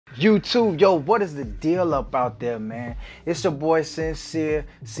YouTube, yo, what is the deal up out there, man? It's your boy Sincere,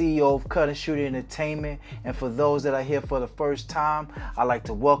 CEO of Cut and Shoot Entertainment, and for those that are here for the first time, I'd like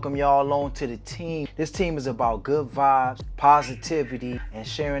to welcome y'all on to the team. This team is about good vibes, positivity, and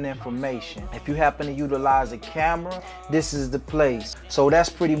sharing information. If you happen to utilize a camera, this is the place. So that's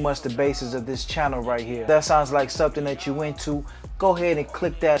pretty much the basis of this channel right here. If that sounds like something that you into, go ahead and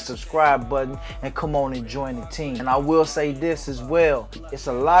click that subscribe button and come on and join the team. And I will say this as well, it's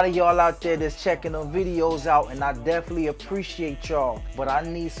a lot of y'all out there that's checking them videos out, and I definitely appreciate y'all, but I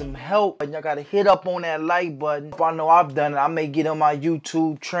need some help, and y'all gotta hit up on that like button. If I know I've done it, I may get on my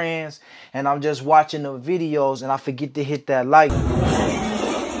YouTube trends and I'm just watching the videos and I forget to hit that like.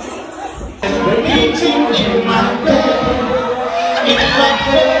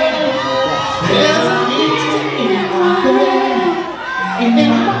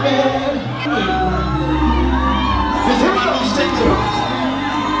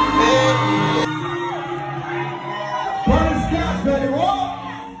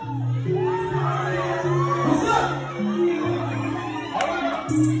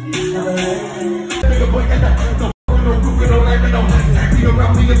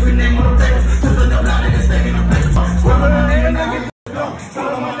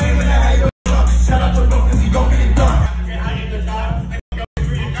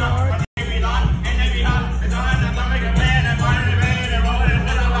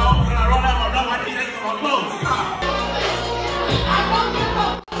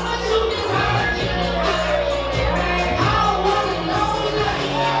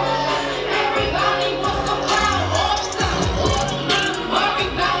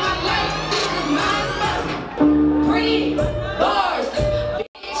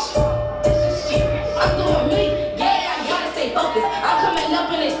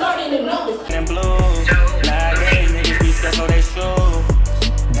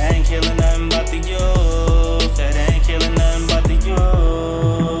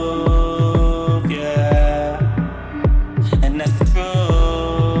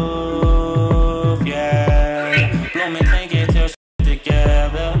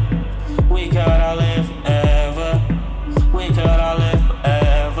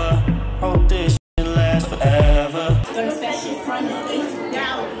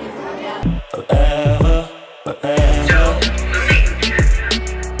 Now